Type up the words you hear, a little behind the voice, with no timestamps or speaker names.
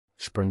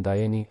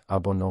shpërndajeni,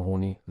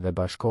 abonohuni dhe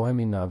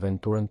bashkohemi në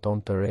aventurën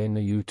tonë të re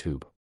në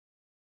YouTube.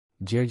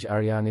 Gjergj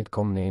Arianit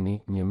Komneni,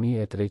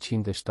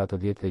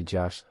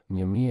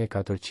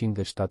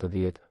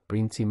 1376-1470,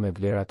 princi me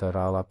vlera të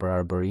ralla për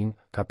arbërin,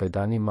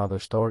 kapedani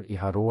madhështor i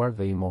harruar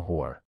dhe i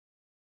mohuar.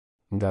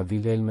 Nga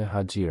Vilhelme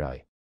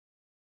Haxhiraj.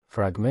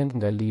 Fragment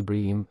nga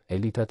libri im,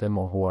 Elitat e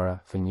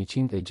mohuara, f.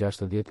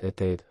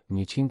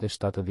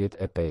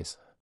 168-175.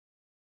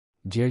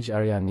 Gjergj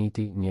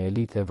Arianiti, një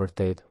elitë e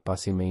vërtet,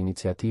 pasi me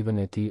iniciativën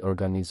e tij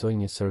organizoi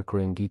një sër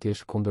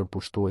kryengitjesh kundër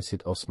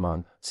pushtuesit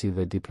Osman, si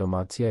dhe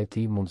diplomacia e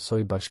tij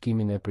mundsoi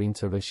bashkimin e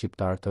princërve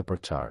shqiptar të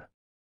përçar.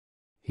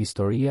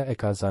 Historia e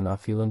ka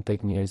zanafillën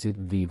tek njerëzit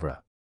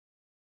vivra.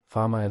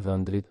 Fama e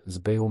dhëndrit,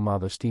 zbehu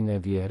madhështinë e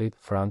vjehrit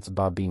Franz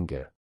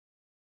Babinger.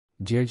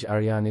 Gjergj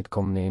Arianit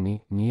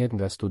Komneni, njihet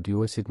nga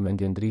studiuesit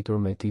mendjendritur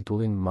me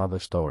titullin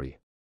madhështori.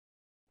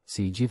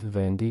 Si i gjithë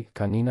vendi,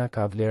 kanina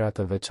ka vlera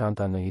të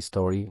veçanta në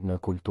histori, në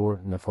kulturë,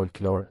 në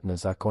folklor, në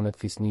zakonet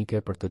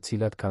fisnike për të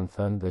cilat kanë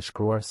thënë dhe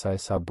shkruar sa e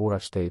sa burra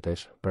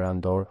shtetesh,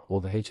 perandor,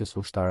 udhëheqës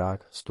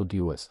ushtarak,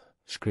 studiues,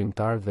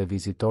 shkrimtar dhe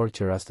vizitor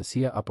që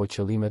rastësia apo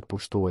qëllimet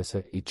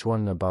pushtuese i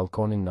quan në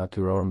balkonin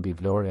natyror mbi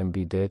vlorë e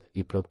mbi det,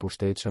 i plot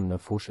pushtetshëm në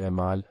fush e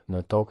mal,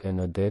 në tokë e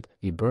në det,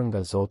 i bërë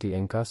nga Zoti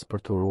Enkas për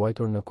të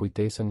ruajtur në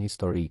kujtesën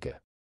historike.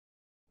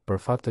 Për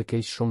fat të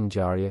keq shumë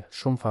ngjarje,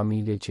 shumë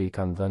familje që i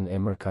kanë dhënë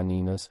emër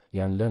kaninës,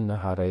 janë lënë në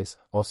harres,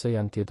 ose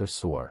janë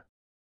tjetërsuar.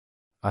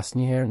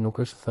 Asnjëherë nuk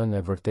është thënë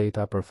e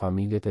vërteta për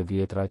familjet e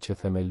vjetra që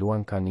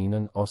themeluan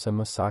kaninën ose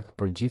më saktë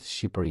për gjithë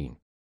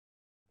Shqipërinë.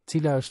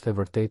 Cila është e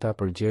vërteta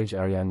për Gjergj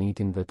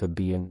Arianitin dhe të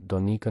bien,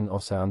 Donikën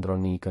ose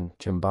Andronikën,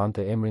 që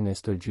mbante emrin e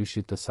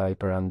stërgjyshit të saj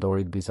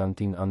perandorit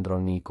bizantin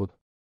Andronikut?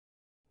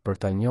 Për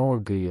ta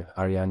njohur Gjergj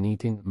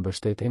Arianitin,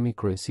 mbështetemi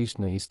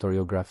kryesisht në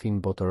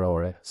historiografinë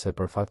botërore, se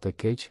për fat të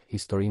keq,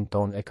 historinë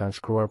tonë e kanë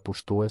shkruar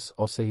pushtues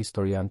ose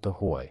historian të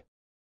huaj.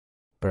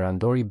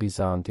 Perandori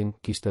Bizantin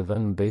kishte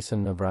dhënë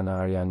mbesën në vrana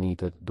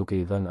Arianitët, duke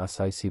i dhënë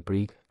asaj si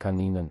prik,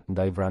 kaninën,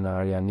 ndaj vrana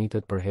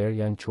Arianitët për herë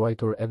janë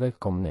quajtur edhe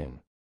Komnen.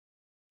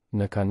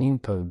 Në kaninë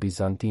për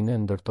bizantine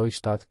ndërtoi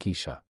 7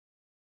 kisha.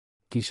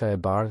 Kisha e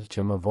bardhë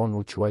që më vonë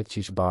u quajt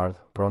qish bardhë,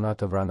 prona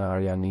të vrana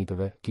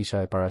Arianitëve, kisha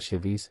e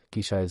Parashjevis,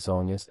 kisha e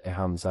Zonjes, e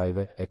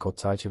Hamzajve, e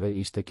Kocaqeve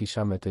ishte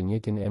kisha me të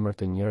njëjtin emër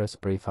të njërës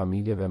prej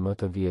familjeve më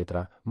të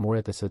vjetra,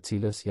 muret e së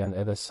cilës janë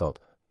edhe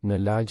sot,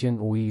 në lagjen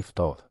uji i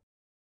ftohtë.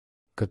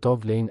 Këto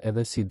vlejnë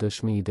edhe si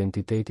dëshmi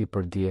identiteti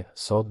për dje,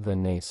 sot dhe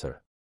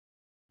nesër.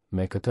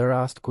 Me këtë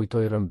rast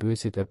kujtoj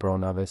rëmbyesit e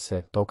pronave se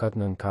tokat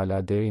nën kala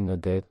deri në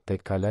det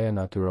tek kalaja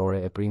natyrore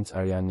e princ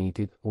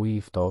Arianitit, uji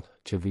i ftohtë,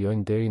 që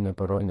vijojnë deri në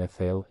përrojnë e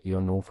thellë, jo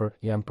nufër,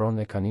 janë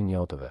pronë e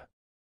kaninjotëve.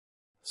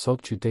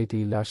 Sot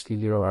qyteti i lashtë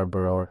iliro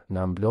arbëror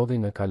na mblodhi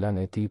në kalan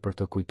e tij për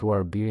të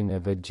kujtuar birin e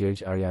vet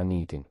Gjergj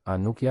Arianitin. A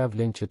nuk ja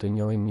vlen që të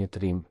njohim një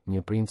trim,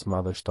 një princ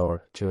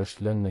madhështor që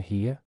është lënë në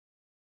hije?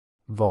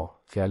 Vo,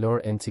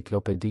 fjalor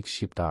enciklopedik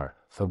shqiptar,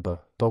 FB,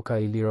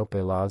 Toka Iliro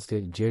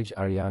Pellazje, Gjergj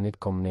Arianit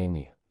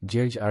Komneni.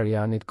 Gjergj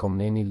Arianit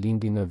Komneni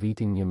lindi në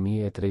vitin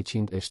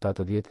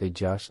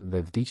 1376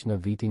 dhe vdiq në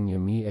vitin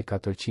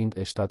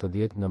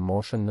 1470 në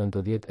moshën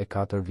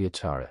 94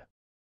 vjeçare.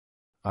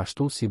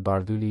 Ashtu si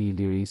bardhyli i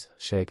liris,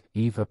 shek,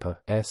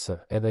 IVP, S,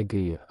 edhe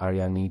Gjergj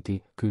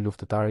Arianiti, ky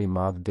luftëtar i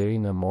madh deri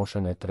në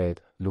moshën e tretë,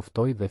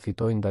 luftoi dhe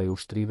fitoi ndaj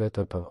ushtrive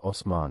të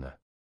Osmane.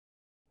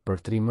 Për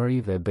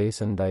trimëri dhe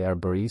besën ndaj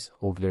arbërisë,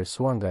 u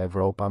vlerësua nga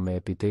Evropa me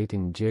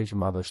epitetin Gjergj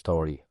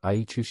Madhështori,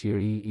 ai qysh i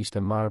ri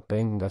ishte marrë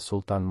peng nga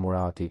Sultan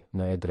Murati,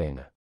 në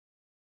Edrene.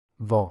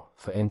 Vo,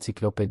 f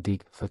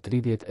enciklopedik,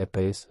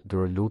 f35,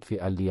 Dr. Lutfi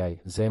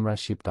Aliaj, Zemra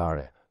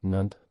Shqiptare,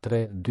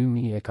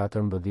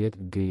 9-3-2014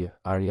 Gjergj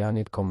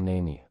Arianit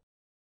Komneni.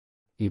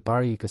 I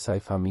pari i kësaj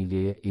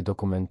familjeje, i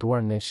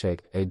dokumentuar në shek,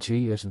 e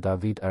Gjergj është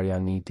David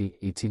Arianiti,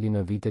 i cili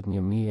në vitet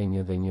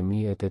 1001 dhe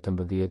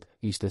 1018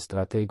 ishte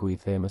strategu i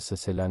themës së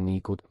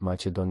Selanikut,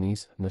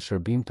 Maqedonisë, në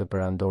shërbim të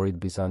perandorit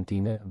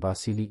bizantine,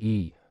 Vasili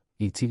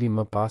I cili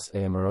më pas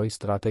e emëroi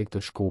strateg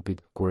të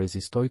Shkupit, kur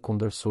rezistoi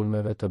kundër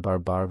sulmeve të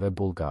barbarëve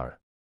bullgar.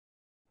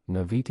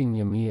 Në vitin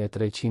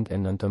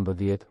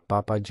 1319,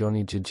 Papa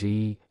Gjoni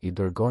Gjergji i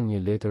dërgon një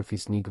letër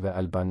fisnikëve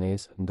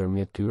albanez,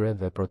 ndërmjet tyre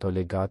dhe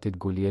protolegatit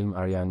Gulielm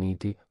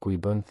Arianiti, ku i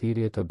bën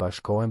thirrje të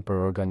bashkohen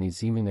për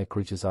organizimin e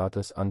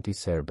kryqëzatës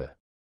antiserbe.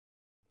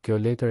 Kjo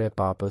letër e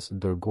papës,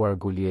 dërguar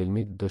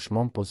Gulielmit,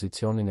 dëshmon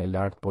pozicionin e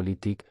lartë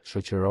politik,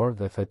 shoqëror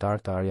dhe fetar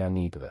të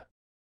Arianitëve.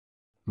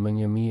 Më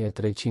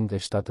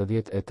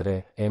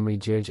 1373, emri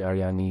Gjergj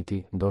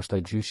Arianiti,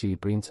 ndoshta gjyshi i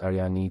princ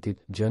Arianitit,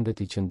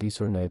 gjendet i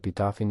qëndisur në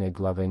epitafin e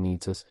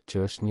Glavenicës,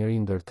 që është njëri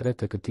ndër 3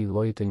 të këtij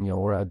lloji të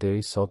njohura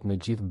deri sot në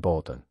gjithë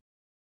botën.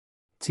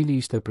 Cili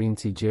ishte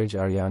princi Gjergj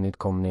Arianit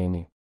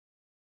Komneni?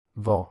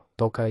 Vo,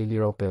 Toka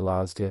Iliro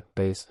Pellazje,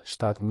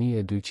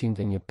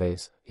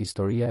 5-7201,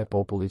 Historia e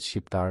popullit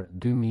shqiptar,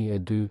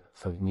 2002,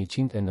 f.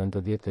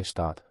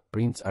 197,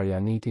 princ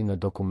Arianiti në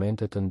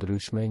dokumente të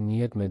ndryshme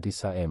njihet me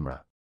disa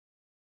emra.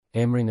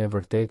 Emrin e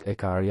vërtet e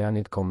ka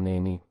Arianit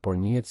Komneni, por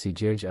njihet si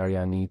Gjergj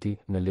Arianiti,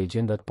 në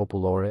legjendat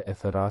popullore e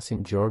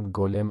therasin Gjorg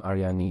Golem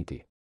Arianiti.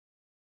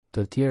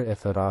 Të tjerë e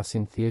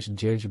therasin thjesht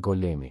Gjergj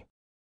Golemi.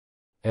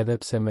 Edhe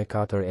pse me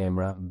 4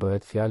 emra,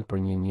 bëhet fjalë për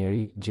një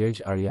njeri,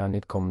 Gjergj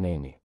Arianit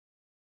Komneni.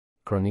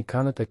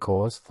 Kronikanët e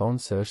kohës thonë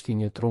se është i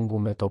një trungu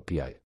me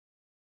topjaj.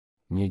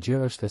 Një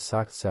gjë është e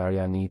saktë se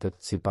Arianitët,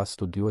 sipas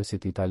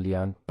studiuesit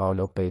italian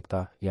Paolo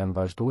Petta, janë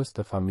vazhdues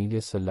të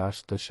familjes së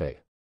lashtë të sheh.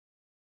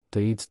 Të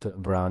ictë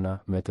vrana,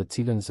 me të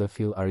cilën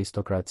zëfill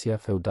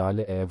aristokracia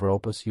feudale e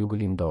Evropës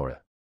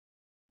jugëlindore.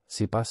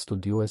 Sipas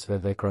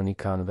studiuesve dhe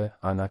kronikanëve,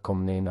 Ana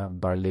Komnena,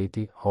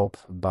 Barleti,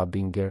 Hopf,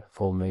 Babinger,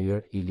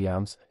 Folmeyer,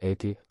 Iliams,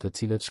 Eti, të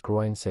cilët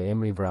shkruajnë se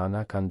emri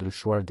Vrana ka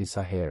ndryshuar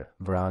disa herë,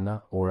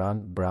 Vrana,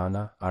 Uran,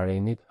 Brana,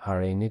 Arenit,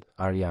 Harenit,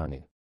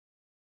 Arianit.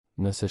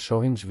 Nëse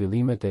shohim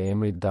zhvillimet e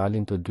emrit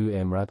dalin të dy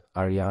emrat,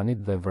 Arianit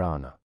dhe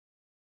Vrana.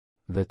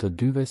 Dhe të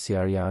dyve si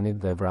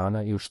Arianit dhe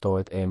Vrana i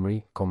ushtohet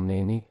emri,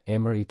 Komneni,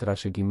 emër i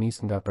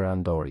trashëgimisë nga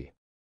perandori.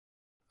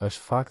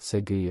 Është fakt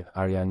se Gjergj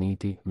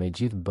Arianiti, me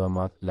gjithë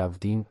bëmat,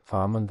 lavdin,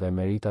 famën dhe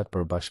meritat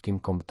për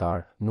bashkim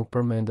kombëtar, nuk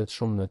përmendet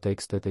shumë në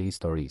tekstet e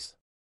historisë.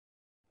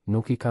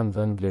 Nuk i kanë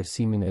dhënë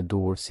vlerësimin e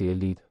duhur si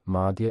elit,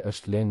 madje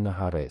është lënë në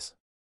harres.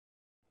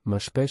 Më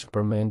shpesh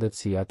përmendet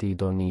si ati i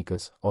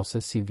Donikës,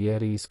 ose si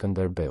vjeri i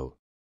Skënderbeut.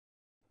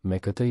 Me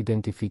këtë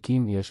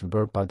identifikim i është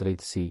bërë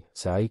padrejtësi,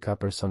 se ai ka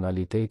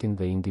personalitetin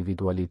dhe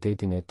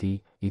individualitetin e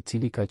tij, i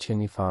cili ka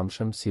qenë i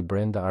famshëm si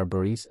brenda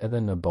arbërisë edhe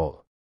në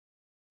bollë.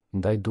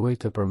 Ndaj duhet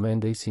të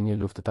përmendej si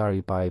një luftëtar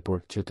i pajpur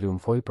që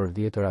triumfoi për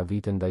 10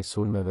 vite ndaj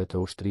sulmeve të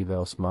ushtrive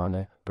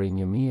osmane, prej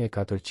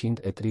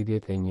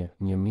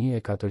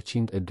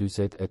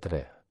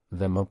 1431-1443,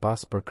 dhe më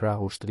pas për krah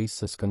ushtrisë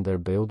së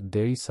Skënderbeut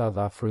derisa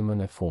dha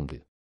frymën e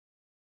fundit.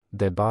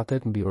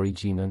 Debatet mbi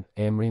origjinën,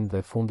 emrin dhe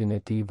fundin e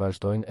tij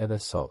vazhdojnë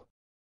edhe sot.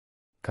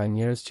 Ka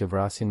njerëz që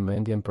vrasin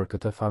mendjen për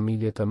këtë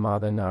familje të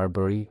madhe në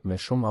arbëri, me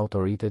shumë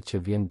autoritet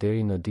që vjen deri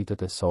në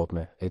ditët e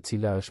sotme, e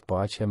cila është po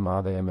aq e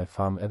madhe e me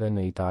famë edhe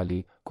në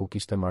Itali, ku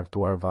kishte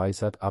martuar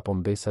vajzat apo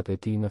mbesat e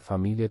tij në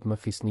familjet më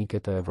fisnike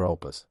të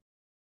Evropës.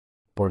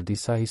 Por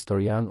disa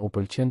historian u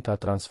pëlqen ta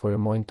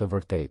transformojnë të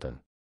vërtetën.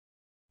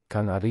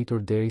 Kanë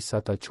arritur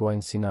derisa ta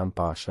quajnë Sinan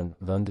Pashën,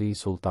 dhëndri i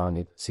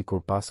sultanit, sikur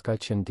paska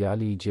qenë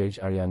djali i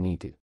Gjergj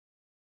Arianitit.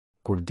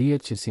 Kur dihet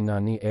që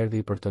Sinani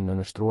erdhi për të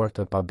nënështruar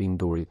të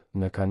pabindurit,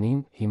 në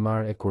kanin,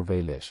 himar e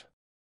kurvejlesh.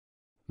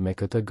 Me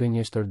këtë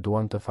gënjeshtër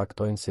duan të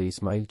faktojnë se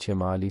Ismail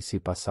Qemali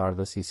si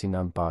pasardhës i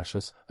Sinan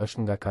Pashës,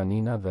 është nga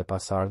kanina dhe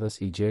pasardhës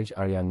i Gjergj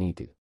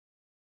Arianitit.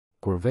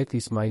 Kur vet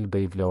Ismail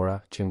Bej Vlora,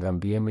 që nga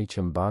mbiemri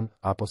që mban,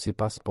 apo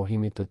sipas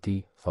pohimit të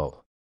tij,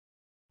 thotë.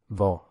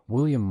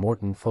 William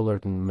Morton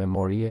Fullerton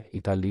memorie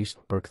italisht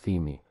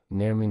përkthimi.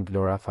 Nermin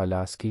Vlora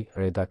Falaski,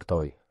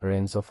 redaktoi,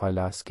 Renzo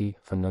Falaski,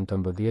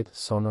 f19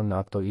 sono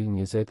nato il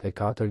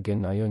 24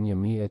 gennaio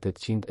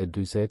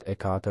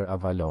 1824 a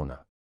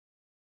Valona.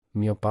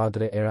 Mio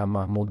padre era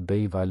Mahmud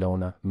Bey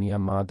Valona, mia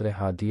madre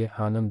Hadie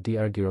Hanım di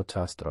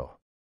Argirocastro.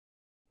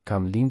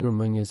 Kam lindur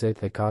më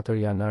 24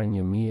 janar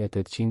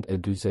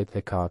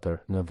 1824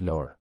 në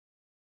Vlorë.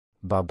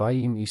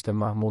 Babai im ishte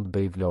Mahmud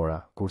Bey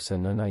Vlora, kurse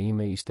nëna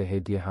ime ishte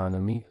Hedje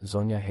Hanëmi,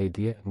 zonja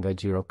Hedje nga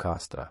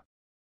Gjirokastra.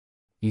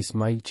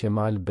 Ismail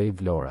Qemal Bey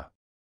Vlora.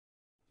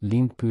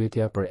 Lind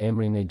pyetja për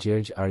emrin e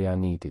Gjergj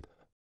Arianitit.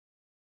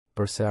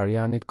 Përse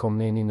Arianit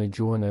Komneni në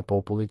gjuhën e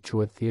popullit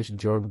quhet thjesht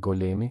Gjergj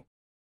Golemi?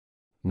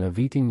 Në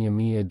vitin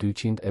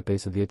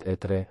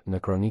 1253, në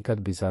kronikat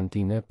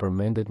bizantine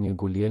përmendet një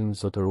Gulielm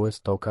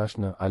zotërues tokash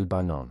në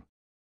Albanon.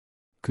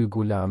 Ky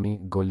Gulami,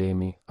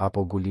 Golemi,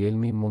 apo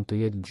Gulielmi mund të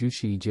jetë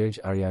gjyshi i Gjergj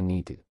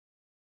Arianitit.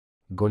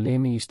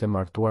 Golemi ishte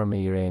martuar me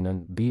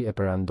Irenën, bi e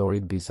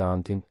perandorit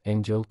Bizantin,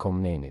 Engjëll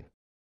Komnenit.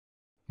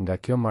 Nga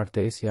kjo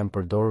martesë janë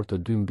përdorur të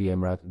dy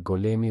mbiemrat,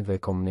 Golemi dhe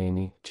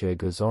Komneni, që e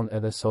gëzon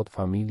edhe sot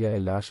familja e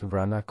lash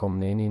Vrana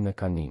Komneni në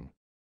Kanin.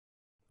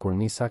 Kur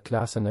nisa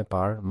klasën e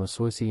parë,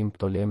 mësuesi im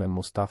Ptoleme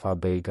Mustafa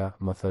Bega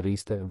më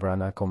thërriste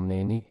Vrana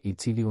Komneni, i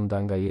cili u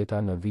nda nga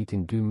jeta në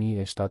vitin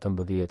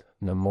 2017,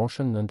 në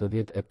moshën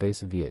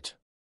 95 vjeç.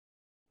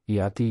 I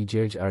ati i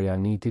Gjergj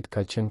Arianitit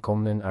ka qenë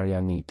Komnen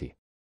Arianiti.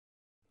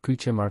 Ky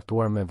që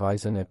martuar me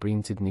vajzën e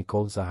princit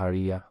Nikol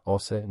Zaharia,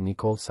 ose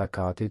Nikol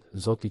Sakatit,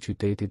 zoti i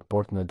qytetit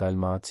Port në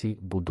Dalmaci,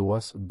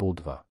 Buduas,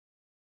 Budva.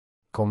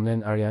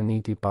 Komnen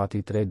Arianiti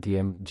pati 3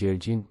 djem,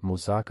 Gjergjin,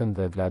 Muzakën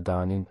dhe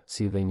Vladanin,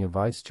 si dhe një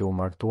vajzë që u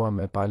martua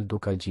me Pal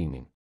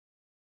Dukagjinin.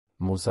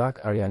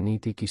 Muzak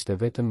Arianiti kishte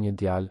vetëm një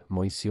djalë,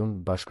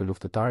 Mojsiun,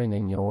 bashkëluftëtarin e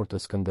njohur të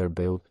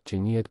Skënderbeut, që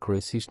njihet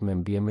kryesisht me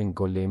mbiemrin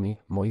Golemi,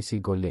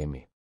 Mojsi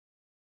Golemi.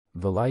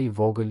 Vëllai i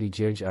vogël i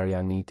Gjergj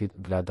Arianitit,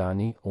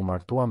 Vladani, u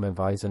martua me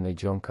vajzën e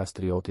Gjon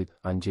Kastriotit,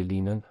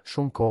 Angelinën,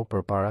 shumë kohë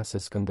përpara se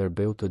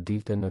Skënderbeut të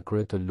dilte në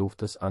krye të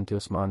luftës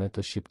anti-osmane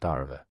të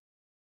shqiptarëve.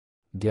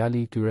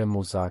 Djali i tyre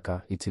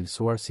Muzaka, i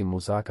cilësuar si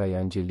Muzaka i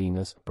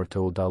Angelinës, për të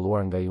u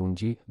dalluar nga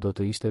Junxhi, do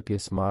të ishte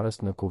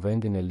pjesëmarrës në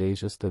kuvendin e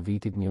Lezhës të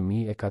vitit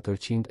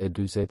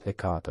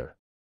 1444.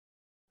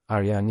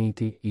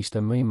 Arianiti ishte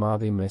më i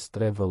madhi mes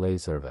 3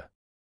 vëllezërve.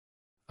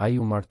 Ai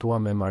u martua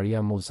me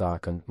Maria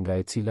Muzakën, nga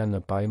e cila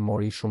në paj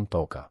mori shumë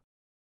toka.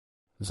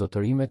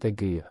 Zotërimet e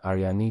Gjergj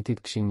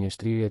Arianitit kishin një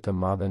shtrirje të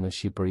madhe në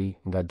Shqipëri,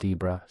 nga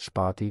Dibra,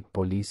 Shpati,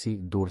 Polisi,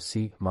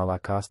 Durrësi,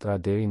 Mallakastra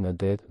deri në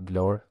Det,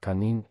 Vlorë,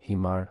 Kanin,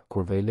 Himar,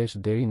 Kurvelesh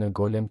deri në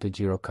Golem të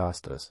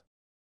Gjirokastrës.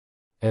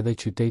 Edhe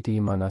qyteti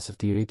i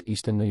Manastirit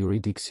ishte në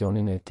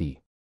jurisdiksionin e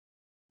tij.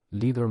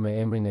 Lidhur me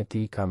emrin e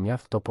tij ka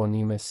mjaft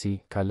toponime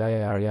si Kalaja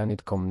e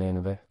Arianit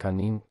Komnenëve,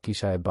 Kanin,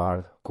 Kisha e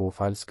Bardh, ku u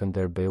fal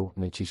Skënderbeu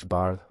në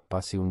Qishbardh,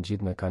 pasi u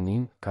ngjit në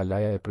Kanin,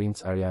 Kalaja e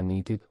Princ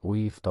Arianitit,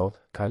 uji i ftohtë,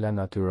 Kala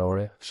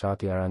natyrore,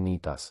 fshati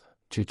Aranitas,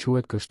 që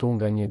quhet kështu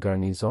nga një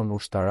garnizon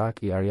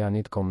ushtarak i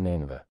Arianit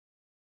Komnenëve.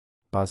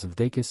 Pas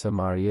vdekjes së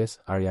Marjes,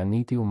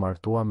 Arianiti u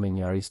martua me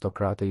një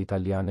aristokrate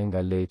italiane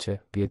nga Lecce,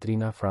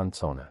 Pietrina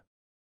Francone.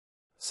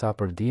 Sa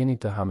për dijenit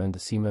të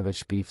hamendësimeve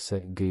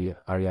shpifse, Gjergj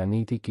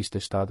Arianiti kishte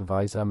 7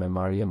 vajza me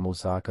Marje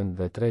Muzakën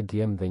dhe 3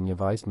 djem dhe një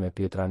vajzë me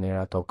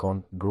Pietranera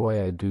Tokon,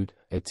 gruaja e dytë,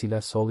 e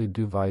cila solli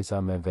 2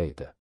 vajza me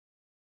vete.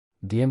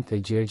 Djemt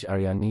e Gjergj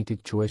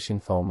Arianitit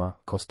quheshin Thoma,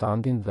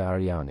 Konstantin dhe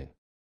Arianin.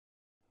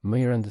 Më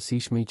i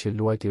rëndësishmi që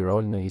luajti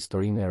rol në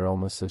historinë e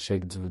Romës së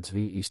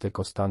Shekzvzvi ishte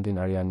Konstantin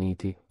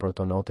Arianiti,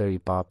 protonoter i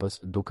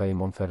papës, duka i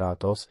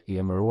Monferratos, i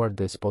emëruar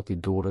despot i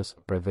Durrës,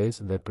 prevez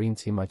dhe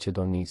princ i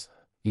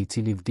Maqedonisë, i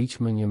cili vdiq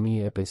më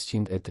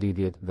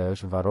 1530 dhe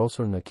është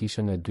varrosur në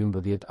kishën e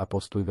 12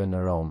 apostujve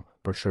në Romë,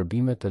 për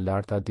shërbime të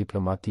larta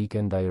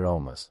diplomatike ndaj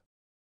Romës.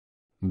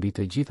 Mbi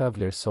të gjitha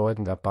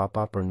vlerësohet nga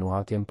papa për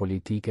nuhatjen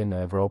politike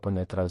në Evropën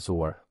e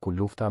trazuar, ku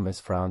lufta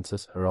mes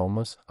Francës,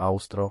 Romës,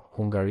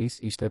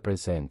 Austro-Hungarisë ishte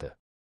prezente.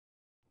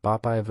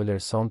 Papa e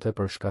vlerësonte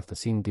për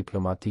shkathësinë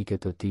diplomatike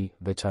të tij,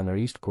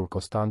 veçanërisht kur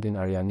Konstantin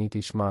Arianiti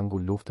shmangu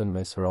luftën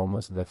mes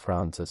Romës dhe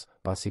Francës,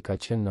 pasi ka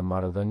qenë në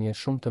marrëdhënie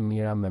shumë të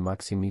mira me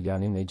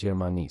Maksimilianin e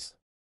Gjermanisë.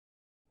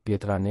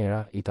 Pietranera,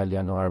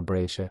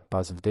 italiano-arbreshe,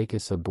 pas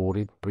vdekjes së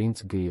burrit,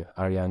 princ Gjergj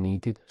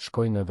Arianitit,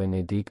 shkoi në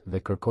Venedik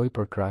dhe kërkoi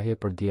përkrahje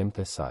për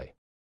djemtë e saj.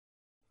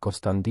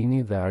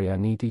 Konstantini dhe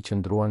Arianiti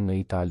qëndruan në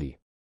Itali.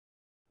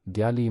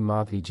 Djali i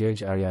madh i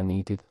Gjergj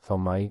Arianitit,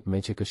 Thomai,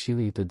 me që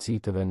këshilli i të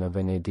xhitëve në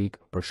Venedik,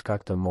 për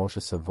shkak të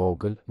moshës së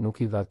vogël,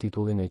 nuk i dha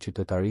titullin e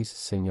qytetarisë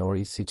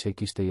senjori siç e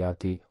kishte i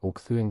ati, u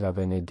kthye nga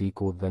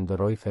Venediku dhe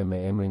ndërroi fe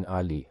me emrin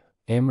Ali,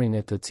 emrin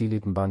e të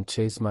cilit mban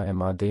çezma e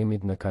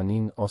Mademit në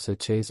Kanin ose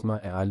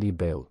çezma e Ali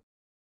Beut.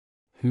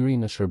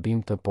 Hyri në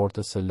shërbim të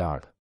portës së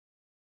lartë.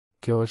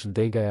 Kjo është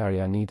dega e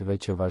Arianitëve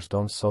që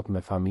vazhdon sot me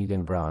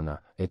familjen Vrana,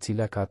 e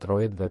cila ka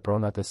trojet dhe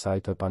pronat e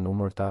saj të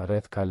panumërta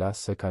rreth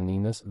kalas së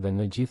Kaninës dhe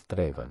në gjithë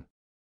Trevën.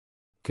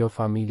 Kjo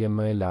familje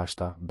më e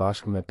lashta,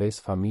 bashkë me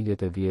 5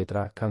 familjet e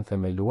vjetra, kanë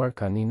themeluar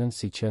Kaninën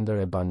si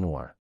qendër e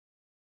banuar.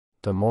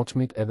 Të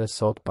moçmit edhe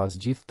sot pas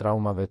gjithë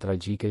traumave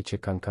tragjike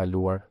që kanë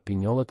kaluar,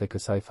 pinjollët e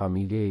kësaj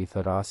familje i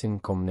thërasin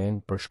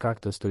Komnen për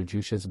shkak të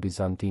stërgjyshes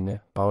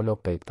bizantine, Paolo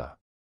Pekta.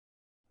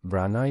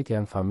 Vranajt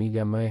janë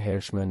familja më e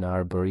hershme në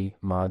Arbëri,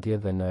 madje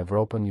dhe në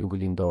Evropën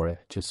jugëlindore,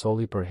 që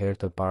solli për herë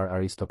të parë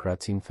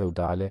aristokracinë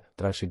feudale,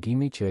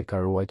 trashëgimi që e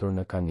ka ruajtur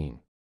në Kanin.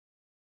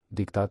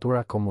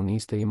 Diktatura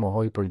komuniste i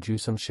mohoi për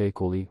gjysmë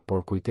shekulli,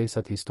 por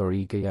kujtesat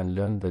historike janë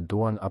lënë dhe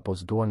duan apo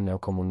s'duan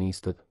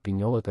neokomunistët,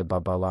 pinjollët e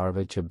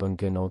baballarëve që bën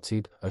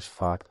genocid, është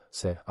fakt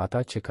se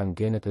ata që kanë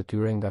genet e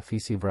tyre nga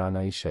fisi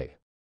Vrana i sheh.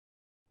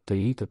 Të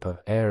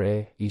ITP-RE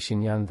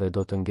ishin janë dhe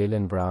do të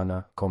ngelen Vrana,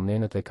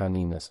 Komnenët e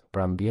Kaninës,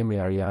 pra mbiemri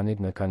Arianit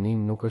në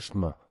Kanin nuk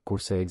është më,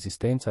 kurse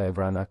ekzistenca e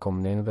Vrana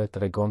Komnenëve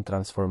tregon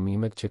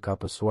transformimet që ka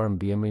pësuar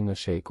mbiemri në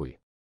shekuj.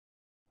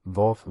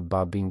 Vof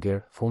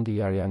Babinger, fundi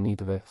i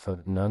Arianitëve,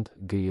 F9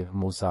 Gjergj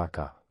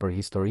Muzaka, për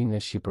historinë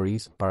e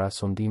Shqipërisë para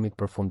sondimit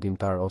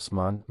përfundimtar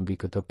Osman mbi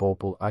këtë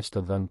popull aq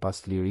të dhënë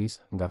pas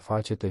lirisë, nga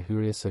faqet e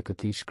hyrjes së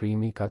këtij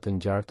shkrimi ka të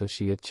ngjarë të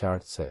shihet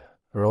qartë se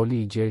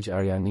roli i Gjergj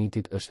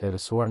Arianitit është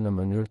erësuar në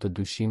mënyrë të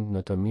dyshim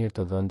në të mirë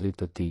të dhëndrit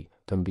të tij,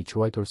 të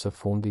mbiquajtur së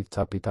fundit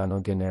Capitano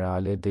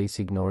Generale dei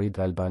Signori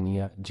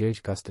d'Albania,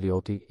 Gjergj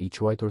Kastrioti, i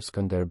quajtur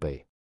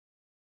Skënderbej.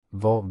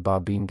 Vo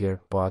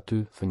Babinger, po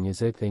aty,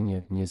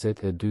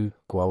 F21-22,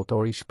 ku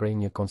autori shpreh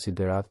një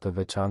konsiderat të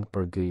veçantë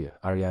për Gjergj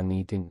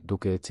Arianitin,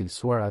 duke e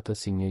cilësuar atë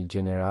si një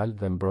general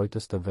dhe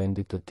mbrojtës të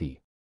vendit të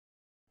tij.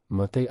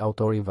 Mëtej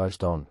autori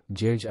vazhdon,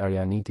 Gjergj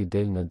Arianiti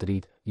del në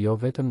dritë, jo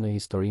vetëm në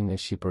historinë e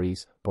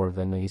Shqipërisë, por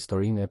dhe në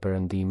historinë e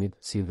Perëndimit,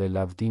 si dhe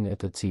lavdinë e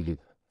të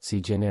cilit,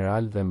 si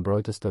general dhe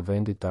mbrojtës të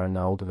vendit të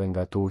Arnautëve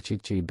nga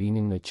turqit që i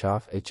binin në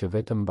qafë e që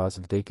vetëm mbas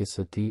vdekjes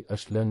së tij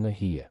është lënë në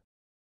hije.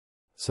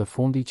 Së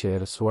fundi që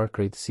erësuar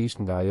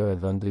krejtësisht nga ajo e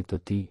dhëndrit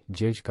të tij,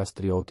 Gjergj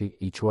Kastrioti,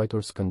 i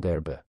quajtur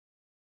Skënderbe.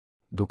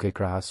 Duke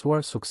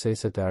krahasuar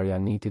sukseset e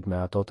Arianitit me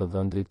ato të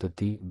dhëndrit të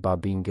tij,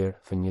 Babinger,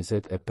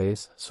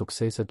 F25,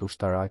 sukseset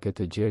ushtarake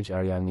të Gjergj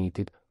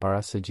Arianitit,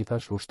 para se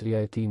gjithash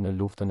ushtria e tij në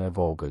luftën e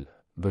vogël,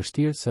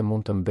 vështirë se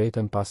mund të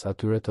mbeten pas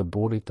atyre të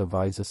burrit të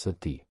vajzës së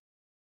tij.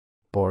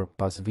 Por,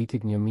 pas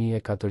vitit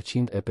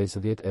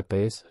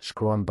 1455,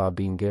 shkruan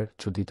Babinger,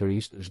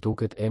 çuditërisht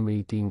zhduket emri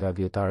i tij nga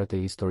vjetarët e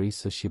historisë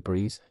së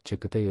Shqipërisë, që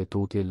këtej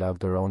etutje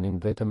lavdëronin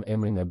vetëm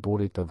emrin e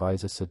burrit të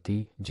vajzës së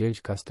tij,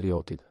 Gjergj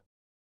Kastriotit.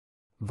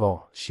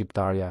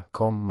 Shqiptarja,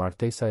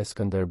 martesa e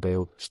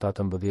Skënderbeut,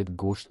 17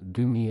 gusht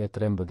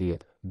 2013,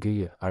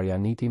 Gjergj,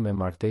 Arianiti me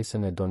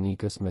martesën e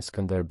Donikës me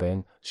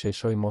Skënderben,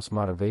 sheshoi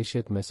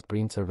mosmarrëveshjet mes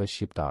princerëve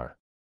shqiptar.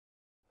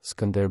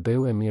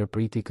 Skënderbeu e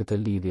mirëpriti këtë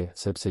lidhje,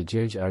 sepse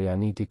Gjergj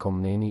Arianiti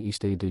Komneni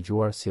ishte i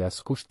dëgjuar si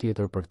askush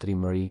tjetër për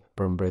trimëri,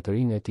 për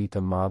mbretërinë e tij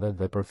të madhe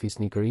dhe për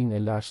fisnikërinë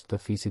e lashtë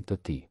të fisit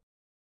të tij.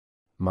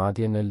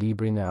 Madje në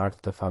librin e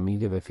artë të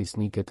familjeve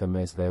fisnike të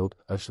Mesdheut,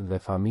 është dhe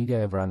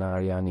familja e vrana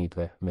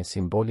Arianitëve, me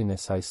simbolin e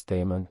saj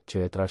stemën,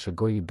 që e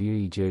trashëgoi i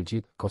biri i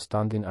Gjergjit,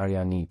 Konstantin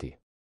Arianiti.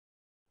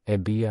 E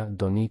bia,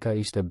 Donika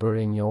ishte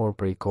bërë e njohur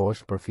prej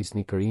kohësh për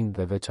fisnikërinë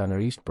dhe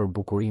veçanërisht për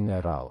bukurinë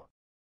e rrallë.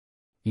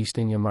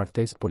 Ishte një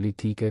martesë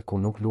politike ku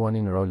nuk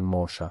luanin rol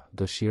mosha,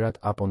 dëshirat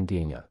apo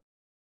ndjenjat.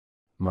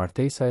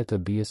 Martesa e të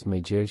bijës me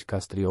Gjergj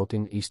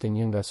Kastriotin ishte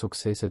një nga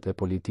sukseset e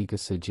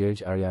politikës së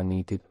Gjergj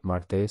Arianitit,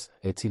 martesë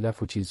e cila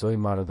fuqizoi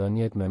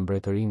marrëdhëniet me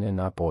mbretërinë e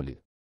Napolit.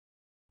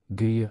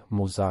 Gjergj,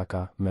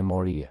 Muzaka,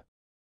 Memorie.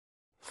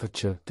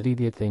 FC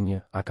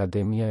 31,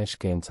 Akademia e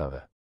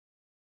Shkencave.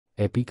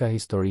 Epika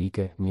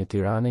historike, një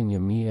Tiranë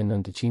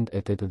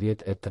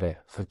 1983,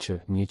 FC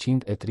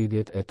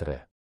 133.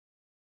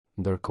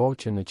 Ndërkohë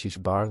që në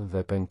Qishbardh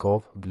dhe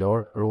Penkov,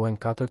 Vlorë,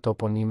 ruhen 4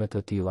 toponime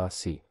të tilla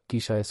si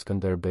Kisha e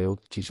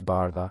Skënderbeut,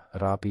 Qishbardha,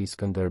 Rapi i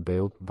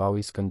Skënderbeut, Vau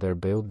i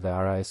Skënderbeut dhe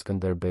Ara e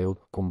Skënderbeut,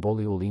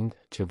 kumbolli u lind,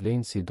 që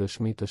vlen si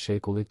dëshmi të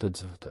shekullit të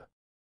xvt.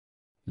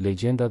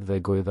 Legjendat dhe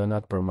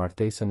gojdhënat për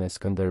martesën e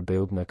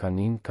Skënderbeut në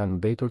Kanin kanë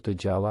mbetur të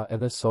gjalla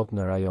edhe sot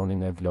në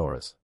rajonin e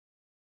Vlorës.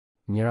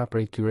 Njëra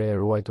prej tyre e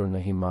ruajtur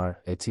në himar,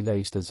 e cila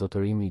ishte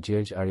zotërimi i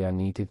Gjergj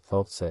Arianitit,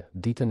 thotë se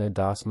ditën e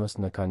dasmës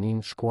në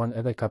Kanin shkuan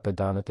edhe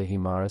kapedanët e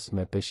himarës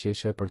me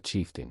peshqeshe për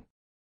çiftin.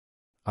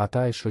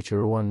 Ata e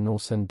shoqëruan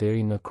nusen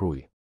deri në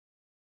Kruj.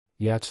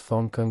 Ja që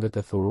thonë këngët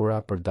e thurura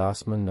për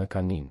dasmën në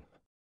Kanin.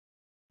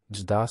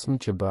 Ç'dasmë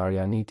që bë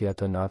Arianiti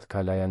atë natë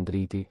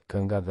Kalajandriti,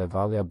 kënga dhe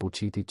vallja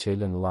Buçiti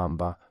qelën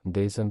llamba,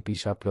 ndezën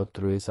pisha plot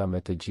tryeza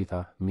me të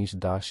gjitha, mish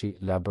dashi,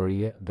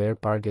 labërie, ver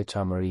parge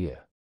çamërie.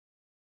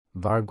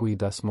 Vargu i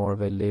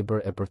dasmorëve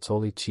lebër e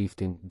përcolli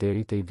çiftin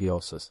deri te i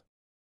vjosës.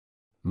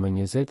 Më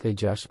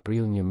 26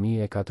 prill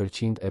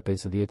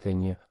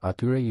 1451,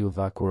 atyre ju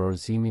dha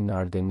kurorëzimi në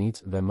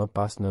Ardenic dhe më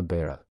pas në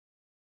Berat.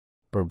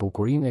 Për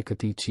bukurinë e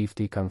këtij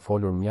çifti kanë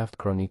folur mjaft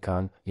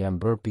kronikan, janë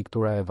bërë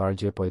piktura e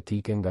vargje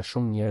poetike nga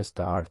shumë njerëz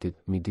të artit,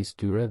 midis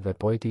tyre dhe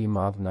poeti i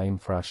madh Naim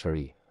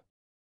Frashëri.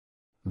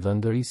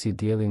 Dhëndëri si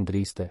dielli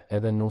ndriste,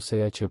 edhe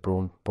nuseja që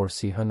prun, por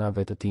si hëna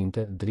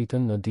vetëtinte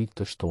dritën në ditë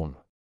të shtunë.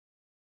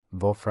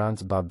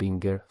 Franz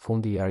Babinger,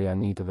 fundi i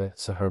Arianitëve,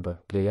 SHB,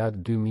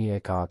 Plejad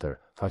 2004,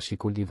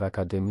 Fashikulliv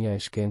Akademia e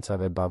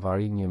Shkencave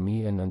Bavari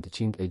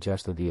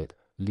 1960,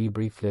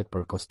 libri flet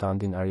për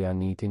Konstantin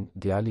Arianitin,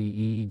 djali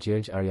i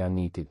Gjergj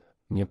Arianitit,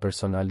 një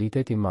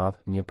personalitet i madh,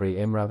 një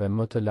prej emrave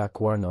më të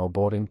lakuar në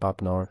oborin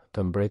papnor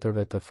të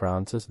mbretërve të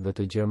Francës dhe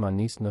të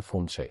Gjermanisë në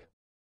fundshek.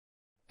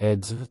 E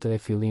dzvtë e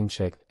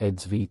fillimshek, e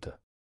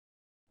dzvitë.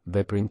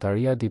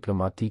 Veprimtaria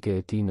diplomatike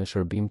e tij në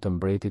shërbim të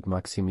mbretit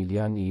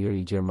Maksimilian I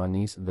i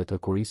Gjermanisë dhe të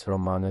kurisë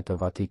romane të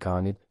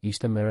Vatikanit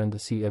ishte me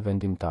rëndësi e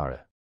vendimtare.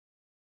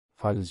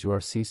 Falë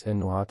zgjuarsisë e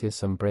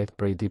nuhatjes së mbret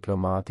prej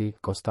diplomati,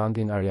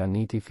 Konstantin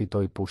Arianiti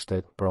fitoi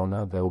pushtet,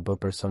 prona dhe u bë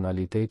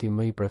personaliteti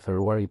më i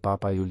preferuar i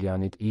Papa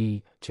Julianit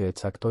I, që e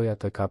caktoi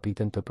atë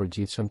kapiten të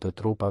përgjithshëm të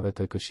trupave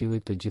të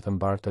Këshillit të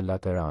Gjithëmbar të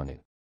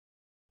Lateranit.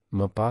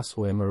 Më pas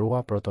u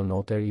emërua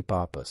protonoter i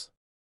Papës.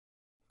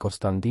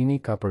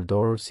 Konstantini ka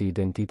përdorur si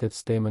identitet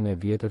stemën e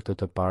vjetër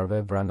të parëve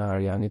vrana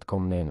Arianit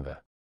Komnenëve.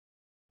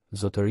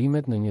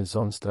 Zotërimet në një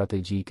zonë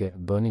strategjike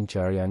bënin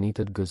që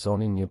Arianitët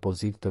gëzonin një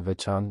pozitë të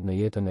veçantë në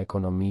jetën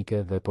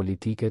ekonomike dhe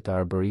politike të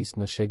arbërisë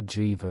në shek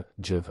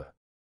gjv.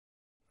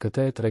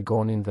 Këtë e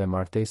tregonin dhe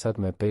martesat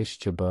me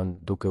peshq që bën,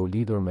 duke u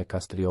lidhur me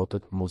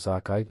kastriotët,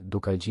 muzakajt,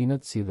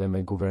 dukajgjinët si dhe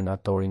me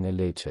guvernatorin e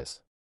Leçes.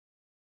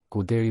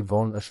 Ku deri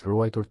vonë është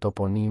ruajtur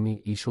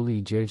toponimi ishulli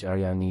i Gjergj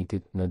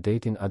Arianitit në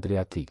detin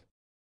Adriatik.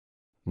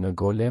 Në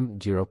Golem,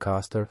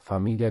 Gjirokastër,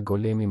 familja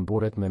Golemi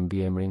mburet me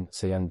mbiemrin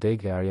se janë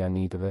degë e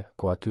Arianitëve,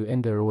 ku aty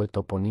ende ruhet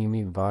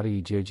toponimi vari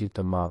i Gjergjit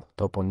të Madh.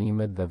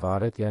 Toponimet dhe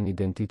varet janë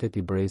identitet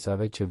i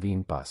brezave që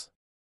vinë pas.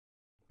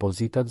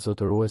 Pozitat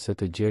zotëruese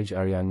të Gjergj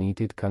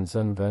Arianitit kanë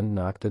zënë vend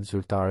në aktet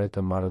zyrtare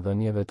të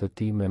marrëdhënieve të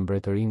tij me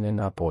mbretërinë e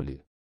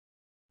Napolit.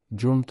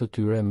 Gjurmë të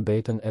tyre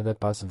mbetën edhe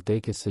pas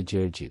vdekjes së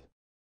Gjergjit.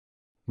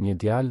 Një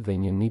djalë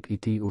dhe një nip i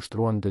tij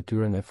ushtruan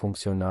detyrën e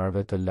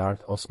funksionarëve të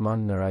lartë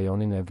Osman në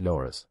rajonin e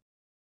Vlorës.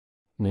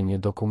 Në një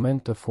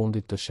dokument të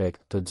fundit të shek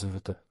të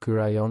dzvt, ky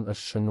rajon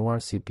është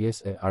shënuar si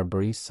pjesë e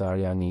arbërisë së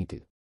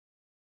Arianitit.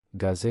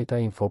 Gazeta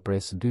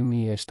Infopress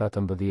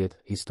 2017,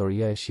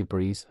 Historia e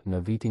Shqipërisë, në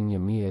vitin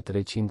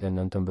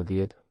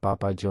 1319,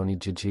 Papa Gjoni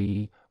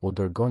Gjergji u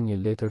dërgon një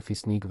letër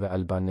fisnikëve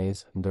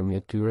albanez,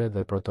 ndërmjet tyre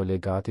dhe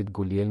protolegatit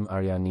Gulielm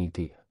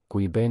Arianiti,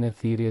 ku i bene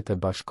thirrje të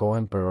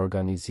bashkohen për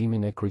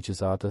organizimin e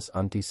kryqëzatës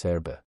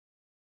anti-serbe.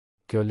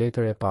 Kjo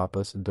letër e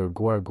papës,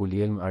 dërguar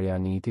Gulielm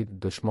Arianitit,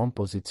 dëshmon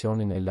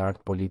pozicionin e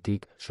lartë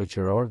politik,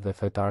 shoqëror dhe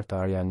fetar të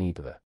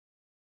Arianitëve.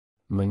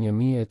 Më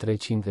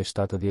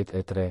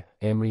 1373,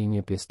 emri I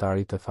një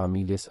pjesëtari të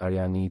familjes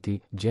Arianiti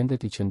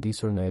gjendet I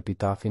qëndisur në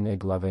epitafin e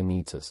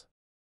Glavenicës.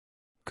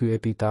 Ky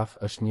epitaf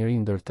është njëri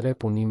ndër 3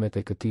 punimet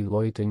e këtij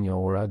lloji të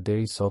njohura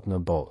deri sot në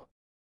botë.